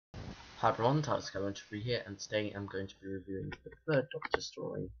Hi everyone, Tyler's going to be here, and today I'm going to be reviewing the third Doctor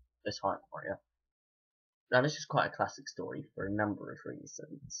story, The Time Warrior. Now this is quite a classic story for a number of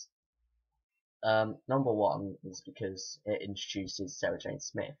reasons. Number one is because it introduces Sarah Jane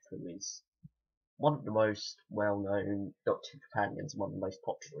Smith, who is one of the most well-known Doctor companions and one of the most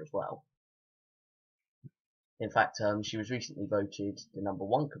popular as well. In fact, she was recently voted the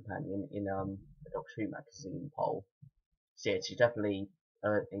 #1 companion in the Doctor Who magazine poll. So yeah, she's definitely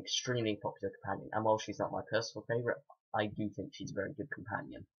an extremely popular companion, and while she's not my personal favourite, I do think she's a very good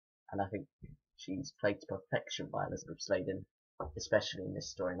companion, and I think she's played to perfection by Elizabeth Sladen, especially in this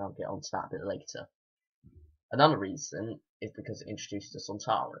story, and I'll get onto that a bit later. Another reason is because it introduces the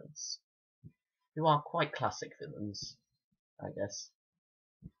Sontarans, who are quite classic villains, I guess.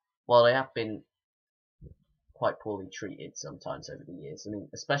 While they have been quite poorly treated sometimes over the years, I mean,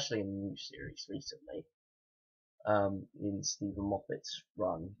 especially in the new series recently, in Stephen Moffat's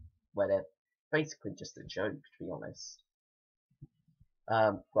run, where they're basically just a joke, to be honest.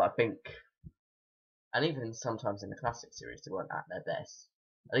 But I think, and even sometimes in the classic series, they weren't at their best.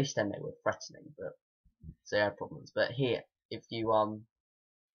 At least then they were threatening, but so they had problems. But here, if you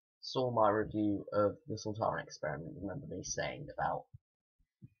saw my review of the Sontaran experiment, you remember me saying about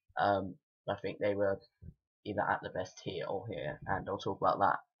I think they were either at the best here or here, and I'll talk about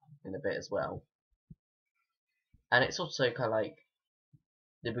that in a bit as well. And it's also kind of like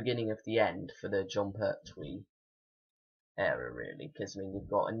the beginning of the end for the Jon Pertwee era, really, because I mean you've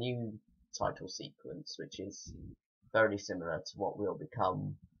got a new title sequence which is very similar to what will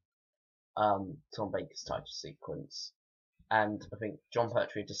become Tom Baker's title sequence, and I think Jon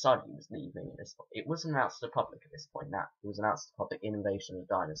Pertwee decided he was leaving at this point. It wasn't announced to the public at this point. That it was announced to the public in Invasion of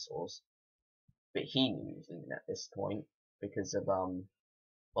the Dinosaurs, but he knew he was leaving at this point because of well,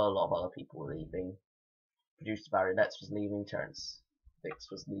 a lot of other people were leaving. Producer Barry Letts was leaving, Terence Dix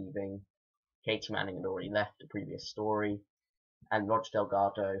was leaving, Katie Manning had already left the previous story, and Roger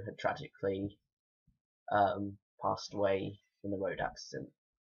Delgado had tragically passed away in a road accident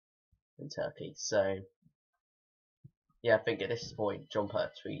in Turkey. So yeah, I think at this point Jon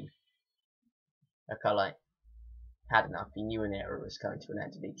Pertwee kind of like had enough. He knew an era was coming to an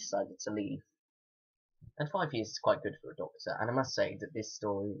end and he decided to leave. And 5 years is quite good for a Doctor, and I must say that this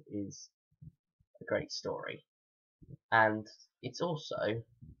story is a great story. And it's also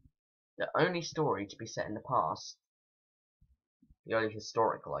the only story to be set in the past, the only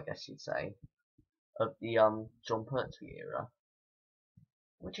historical, I guess you'd say, of the Jon Pertwee era,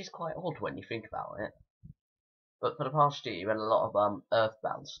 which is quite odd when you think about it. But for the past year, you had a lot of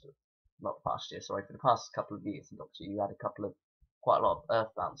Earthbound stuff. Not the past year, sorry. For the past couple of years in Doctor Who, you had quite a lot of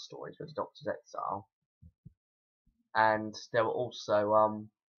Earthbound stories with the Doctor's exile, and there were also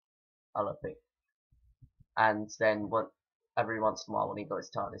other things. And then every once in a while, when he got his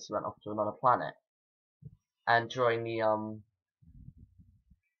TARDIS, he went off to another planet. And during the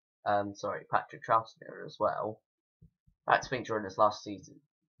Patrick Troughton era as well. I think during this last season,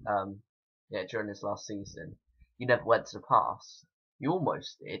 during this last season, you never went to the past. You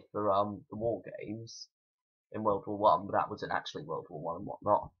almost did for the War Games in World War One, but that wasn't actually World War One and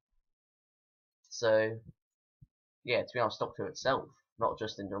whatnot. So yeah, to be honest, Doctor Who itself, not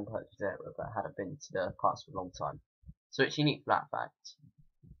just in Jon Pertwee's era, but hadn't been to the past for a long time. So it's unique for that fact.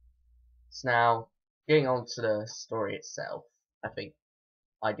 So now, getting on to the story itself, I think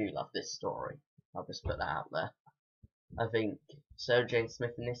I do love this story. I'll just put that out there. I think Sarah Jane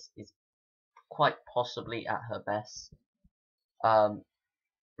Smith in this is quite possibly at her best.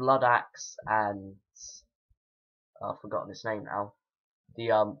 Blood Axe and I've forgotten his name now.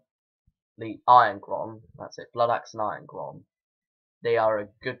 The Iron Gron, that's it. Blood Axe and Iron Gron. They are a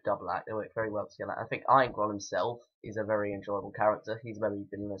good double act. They work very well together. I think Iron Gron himself is a very enjoyable character. He's a very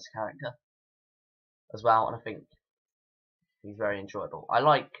villainous character as well, and I think he's very enjoyable. I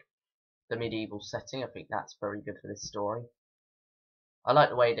like the medieval setting. I think that's very good for this story. I like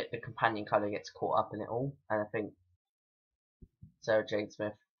the way that the companion kind of gets caught up in it all, and I think Sarah Jane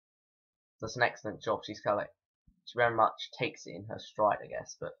Smith does an excellent job. She's kind of like, she very much takes it in her stride, I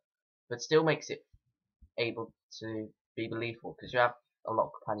guess, but still makes it able to be believable, because you have a lot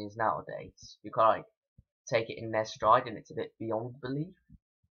of companions nowadays who kind of like take it in their stride and it's a bit beyond belief.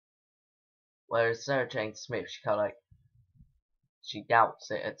 Whereas Sarah Jane Smith, she kind of like, she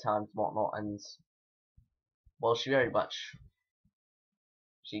doubts it at times and whatnot, and well, she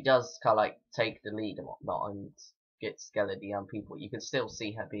does kind of like take the lead and whatnot and get together the young people. You can still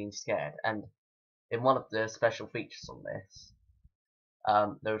see her being scared, and in one of the special features on this,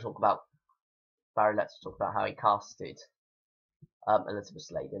 they were talking about Barry Letts talk about how he casted Elizabeth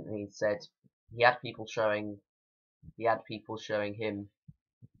Sladen, and he said he had people showing him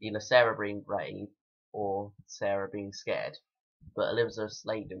either Sarah being brave or Sarah being scared. But Elizabeth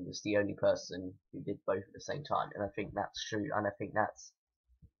Sladen was the only person who did both at the same time, and I think that's true, and I think that's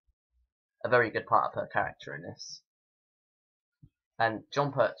a very good part of her character in this. And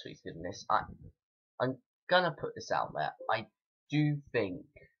John Pertwee's good in this. I'm gonna put this out there. I do think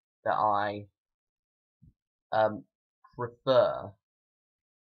that I prefer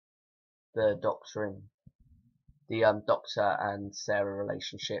the Doctor and Sarah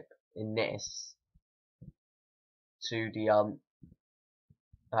relationship in this to the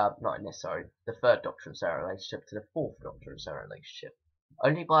not in this, sorry, the third Doctor and Sarah relationship to the fourth Doctor and Sarah relationship.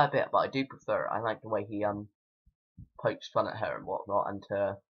 Only by a bit, but I do prefer it. I like the way he pokes fun at her and whatnot, and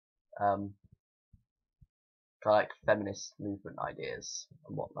her kind of like feminist movement ideas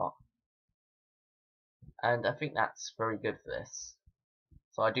and whatnot. And I think that's very good for this.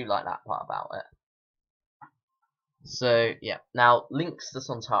 So I do like that part about it. So yeah, now links to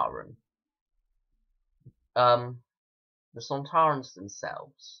Sontaran. The Sontarans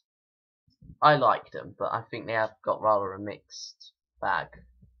themselves, I like them, but I think they have got rather a mixed bag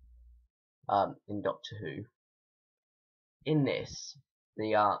in Doctor Who. In this,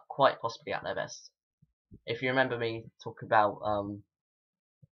 they are quite possibly at their best. If you remember me talking about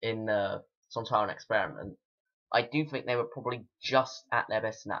in the Sontaran experiment, I do think they were probably just at their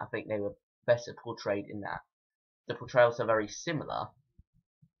best in that. I think they were better portrayed in that. The portrayals are very similar.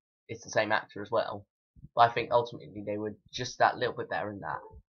 It's the same actor as well. But I think ultimately they were just that little bit better in that.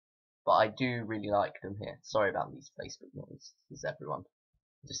 But I do really like them here. Sorry about these Facebook noises, everyone.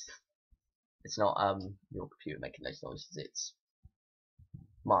 Just, it's not your computer making those noises, it's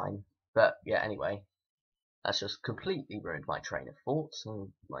mine. But yeah, anyway, that's just completely ruined my train of thought.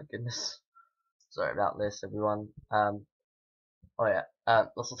 Oh my goodness. Sorry about this, everyone. Oh yeah,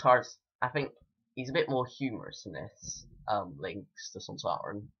 Russell Torres, I think he's a bit more humorous in this, links to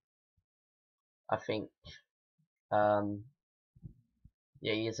Sontaran. I think,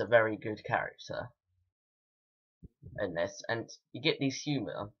 yeah, he is a very good character in this, and you get this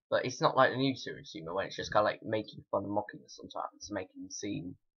humour, but it's not like the new series humour, where it's just kind of like making fun and mocking us sometimes, making them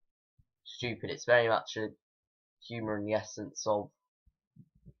seem stupid. It's very much a humour in the essence of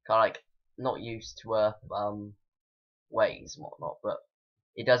kind of like not used to Earth ways and whatnot, but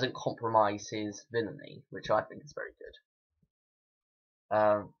it doesn't compromise his villainy, which I think is very good.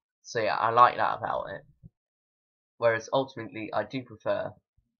 So yeah, I like that about it. Whereas ultimately, I do prefer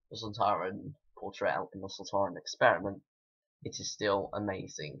the Sontaran portrayal in the Sontaran experiment. It is still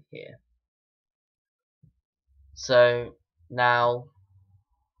amazing here. So now,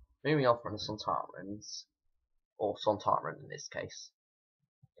 moving on from the Sontarans, or Sontaran in this case.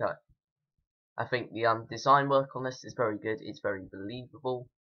 Okay. I think the design work on this is very good. It's very believable.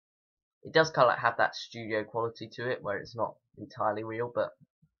 It does kind of like have that studio quality to it, where it's not entirely real, but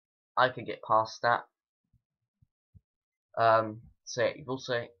I could get past that. So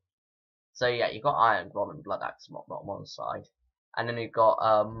yeah, you've got Iron Ron and Blood Axe and whatnot on one side, and then you've got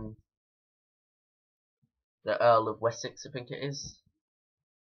the Earl of Wessex, I think it is,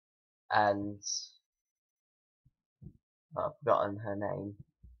 and I've forgotten her name.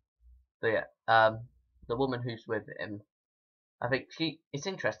 But yeah, the woman who's with him, I think it's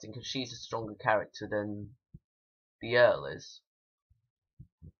interesting because she's a stronger character than the Earl is.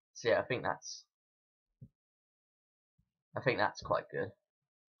 So yeah, I think that's quite good.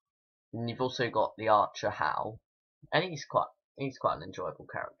 And you've also got the Archer Hal, and he's quite an enjoyable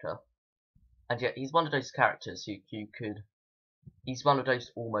character. And yet he's one of those characters who he's one of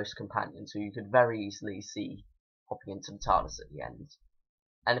those almost companions who you could very easily see hopping into the TARDIS at the end.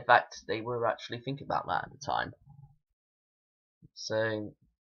 And in fact, they were actually thinking about that at the time. So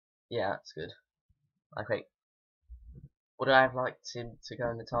yeah, that's good. Okay, would I have liked him to go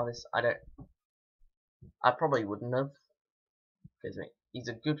in the TARDIS? I probably wouldn't have, because he's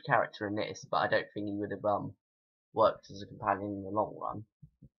a good character in this, but I don't think he would have worked as a companion in the long run.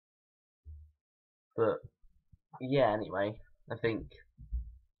 But yeah, anyway, I think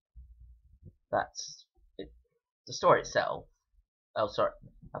that's it. The story itself. Oh, sorry,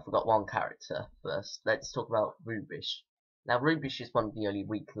 I forgot one character first. Let's talk about Rubish. Now, Rubish is one of the only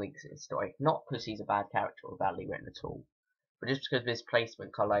weak links in the story, not because he's a bad character or badly written at all, but just because of his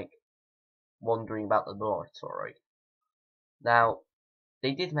placement, kind of like wandering about the laboratory. Now,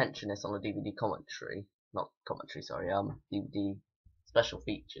 they did mention this on the DVD commentary, DVD special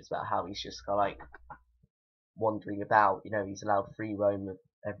features about how he's just kind of like wandering about. You know, he's allowed free roam of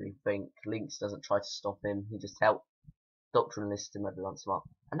everything. Lynx doesn't try to stop him. He just helps Doctor enlist him every once in a while.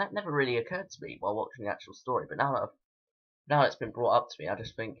 And that never really occurred to me while watching the actual story. But now it's been brought up to me, I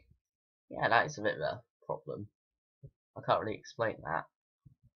just think, yeah, that is a bit of a problem. I can't really explain that.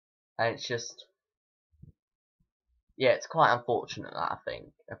 and it's just, yeah, it's quite unfortunate that I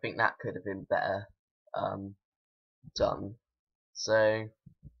think that could have been better done. So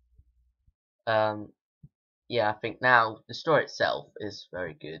yeah, I think now the story itself is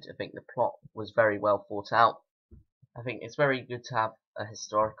very good. I think the plot was very well thought out. I think it's very good to have a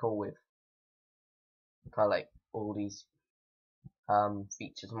historical with kind of like all these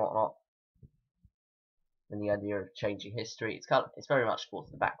features and whatnot, and the idea of changing history. It's very much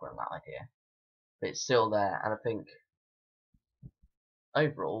towards the background, that idea, but it's still there. And I think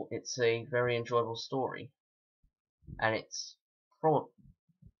overall it's a very enjoyable story, and it's probably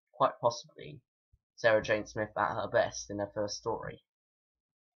quite possibly Sarah Jane Smith at her best in her first story,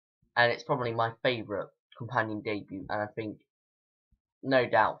 and it's probably my favourite companion debut. And I think, no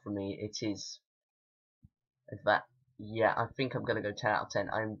doubt for me, it is. In fact, yeah, I think I'm gonna go 10 out of 10.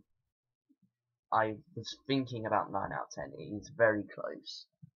 I was thinking about 9 out of 10. It is very close.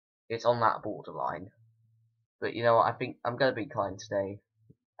 It's on that borderline. But you know what? I think I'm gonna be kind today,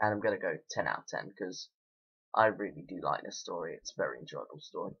 and I'm gonna go 10 out of 10 because I really do like this story. It's a very enjoyable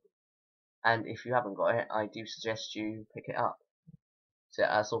story. And if you haven't got it, I do suggest you pick it up. So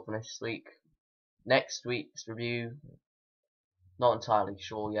that's all for this week. Next week's review, not entirely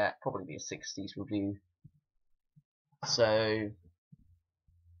sure yet. Probably be a 60s review. So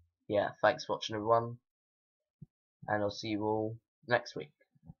yeah, thanks for watching, everyone, and I'll see you all next week.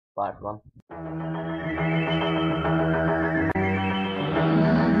 Bye, everyone.